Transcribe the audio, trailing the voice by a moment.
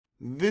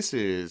This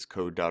is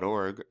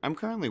code.org. I'm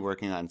currently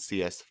working on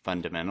CS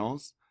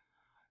Fundamentals.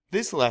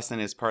 This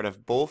lesson is part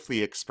of both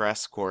the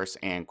Express course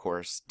and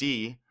Course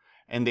D.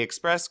 In the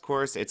Express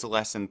course, it's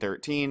lesson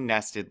 13,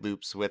 Nested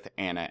Loops with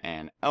Anna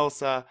and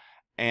Elsa.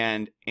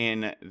 And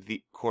in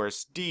the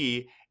Course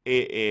D,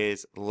 it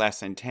is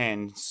lesson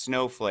 10,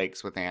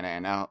 Snowflakes with Anna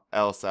and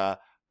Elsa,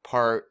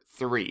 part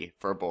 3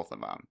 for both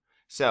of them.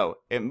 So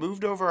it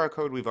moved over our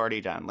code we've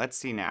already done. Let's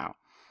see now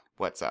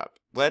what's up.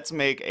 Let's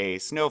make a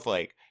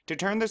snowflake. To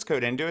turn this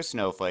code into a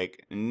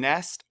snowflake,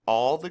 nest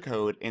all the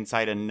code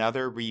inside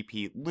another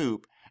repeat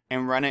loop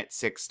and run it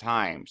 6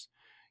 times.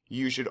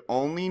 You should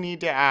only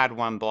need to add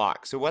 1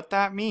 block. So what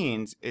that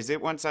means is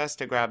it wants us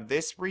to grab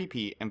this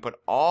repeat and put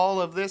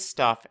all of this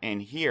stuff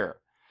in here.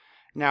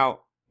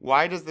 Now,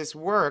 why does this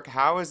work?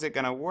 How is it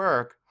going to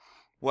work?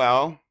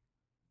 Well,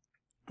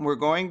 we're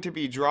going to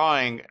be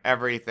drawing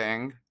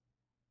everything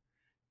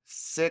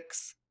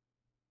 6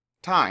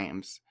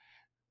 times,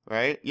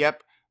 right?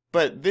 Yep.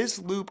 But this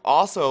loop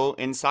also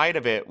inside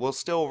of it will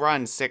still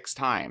run 6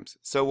 times.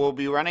 So we'll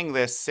be running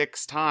this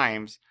 6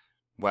 times.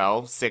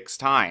 Well, 6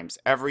 times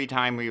every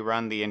time we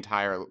run the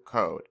entire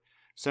code.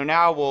 So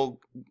now we'll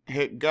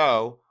hit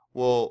go.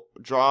 We'll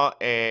draw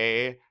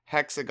a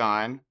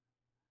hexagon,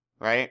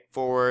 right?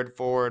 Forward,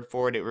 forward,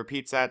 forward. It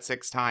repeats that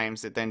 6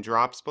 times. It then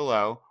drops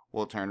below.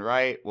 We'll turn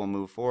right. We'll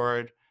move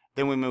forward.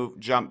 Then we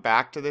jump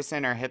back to the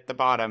center, hit the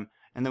bottom,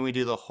 and then we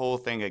do the whole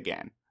thing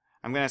again.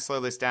 I'm going to slow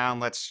this down.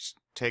 Let's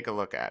take a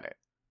look at it.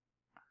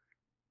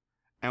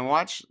 And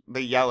watch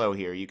the yellow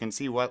here. You can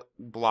see what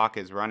block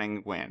is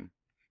running when.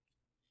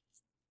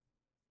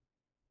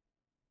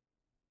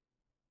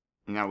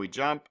 Now we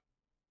jump,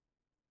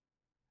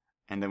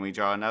 and then we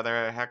draw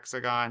another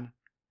hexagon,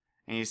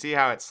 and you see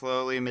how it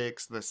slowly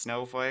makes the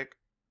snowflake,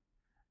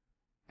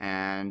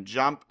 and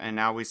jump, and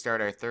now we start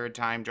our 3rd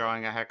time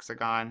drawing a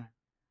hexagon,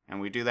 and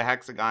we do the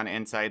hexagon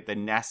inside the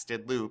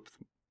nested loop,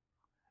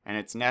 and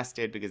it's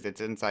nested because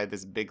it's inside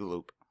this big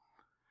loop.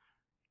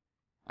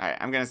 Alright,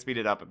 I'm going to speed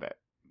it up a bit.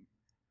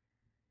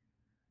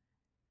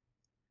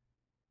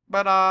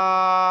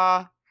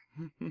 Ba-da!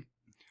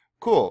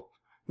 Cool.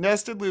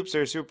 Nested loops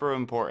are super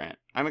important.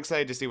 I'm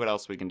excited to see what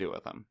else we can do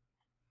with them.